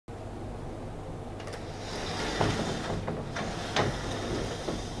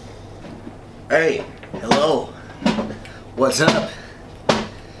Hey, hello. What's up?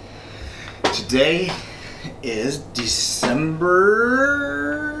 Today is December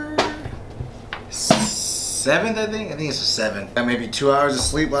 7th, I think it's the 7th. I got maybe 2 hours of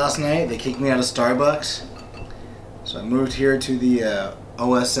sleep last night. They kicked me out of Starbucks. So I moved here to the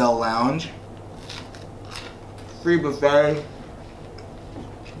OSL lounge. Free buffet.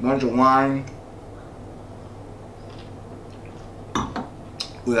 Bunch of wine.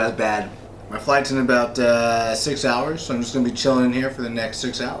 Ooh, that's bad. My flight's in about 6 hours, so I'm just going to be chilling in here for the next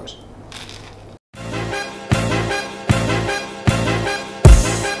 6 hours.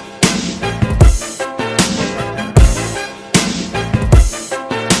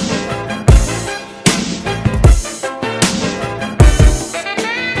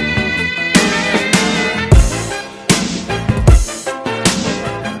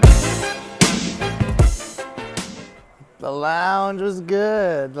 The lounge was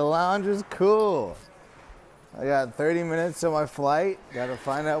good. The lounge was cool. I got 30 minutes till my flight. Got to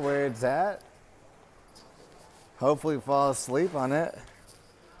find out where it's at. Hopefully fall asleep on it.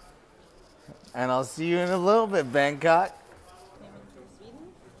 And I'll see you in a little bit, Bangkok.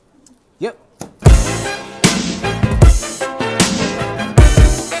 Yep.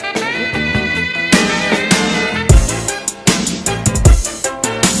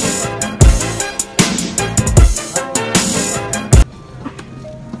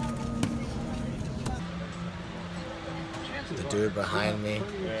 The dude behind me.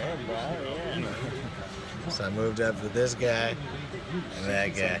 So I moved up with this guy and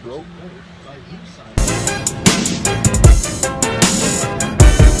that guy.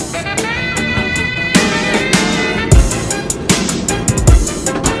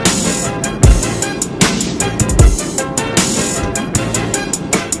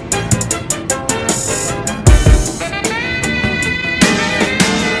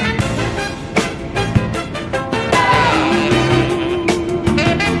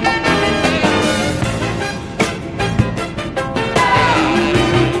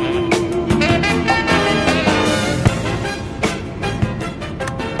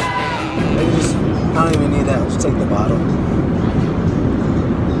 I don't even need that. I'll just take the bottle.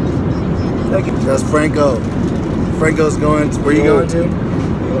 Thank you. That's Franco. Franco's going to, where are you going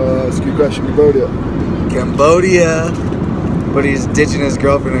to? It's a good question. Cambodia. Cambodia. But he's ditching his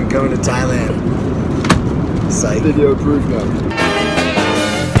girlfriend and coming to Thailand. Psych. Video proof now.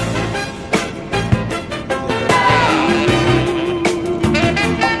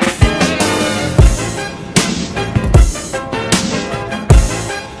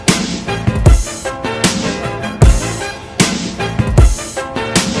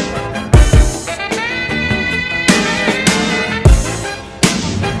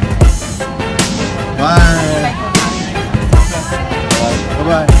 Bye.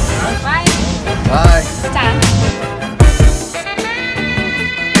 Bye. Bye. Bye.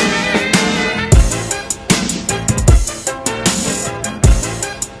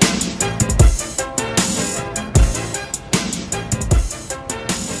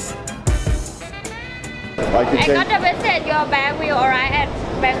 I got the message your bag will arrive at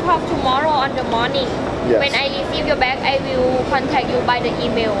Bangkok tomorrow on the morning. Yes. When I receive your bag, I will contact you by the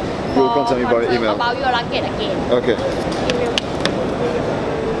email. You will contact me by the email. About your luggage again. Okay. Email.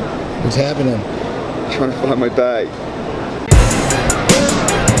 What's happening? Trying to find my bag.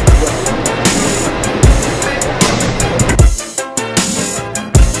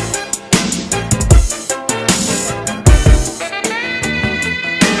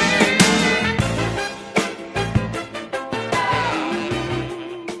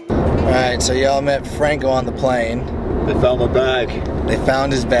 Alright, so y'all met Franco on the plane. They found my bag. They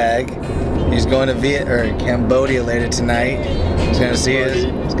found his bag. He's going to Cambodia later tonight. He's gonna see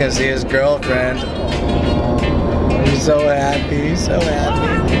his girlfriend. Oh, he's so happy. He's so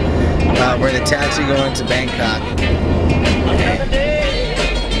happy. We're in the taxi going to Bangkok.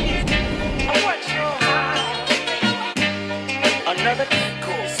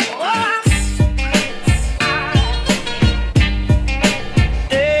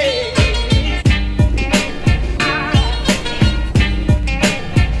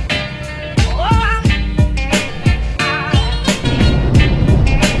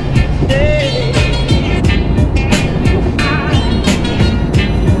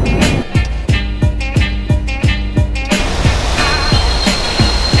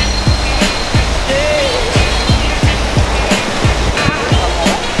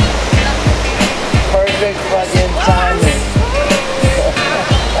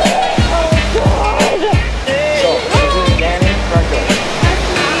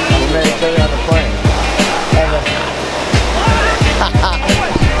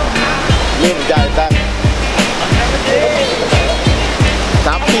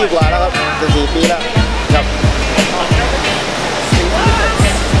 คุยแล้วครับ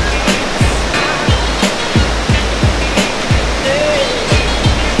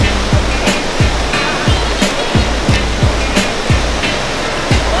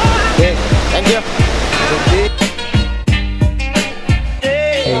Okay. Thank you.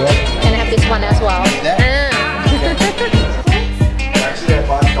 Can I have this one as well?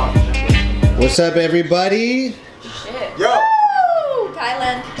 What's up, everybody? Yo.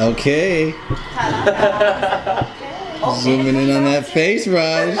 Thailand. Okay. Zooming in on that face,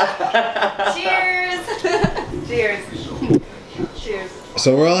 Raj. Cheers. Cheers. Cheers.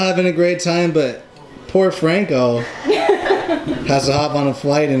 So we're all having a great time, but poor Franco has to hop on a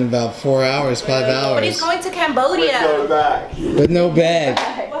flight in about 4 hours, 5 hours. But he's going to Cambodia. Go back. With no bag.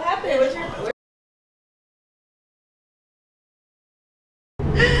 What happened? What's your...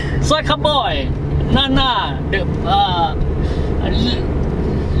 สวัสดีครับบอยหน้าเด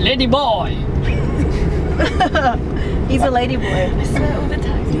lady boy He's a lady boy.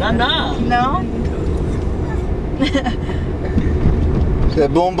 Nana No? Say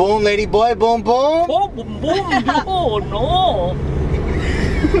boom boom, lady boy, boom boom. boom boom boom oh no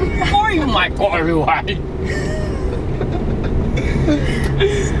oh my god everyone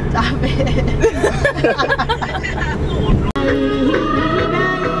Stop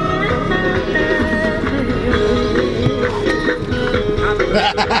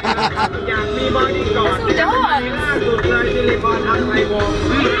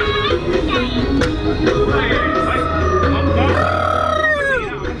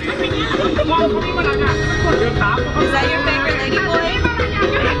Is that your favorite lady boy?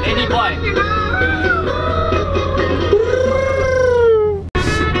 lady boy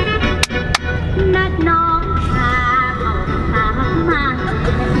นัดน้องพาเขาถามมา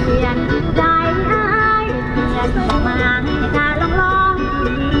เปลี่ยนใจอ้ายเปลี่ยนมาให้ตาลอง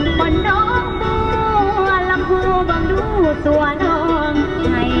บนน้องบัวลำพูบังดูตัวน้อง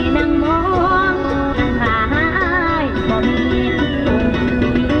ให้นั่งมองหาอ้ายบ่มี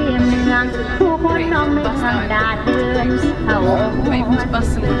เมืองผู้คนน้องไม่ทำดาเดินเขา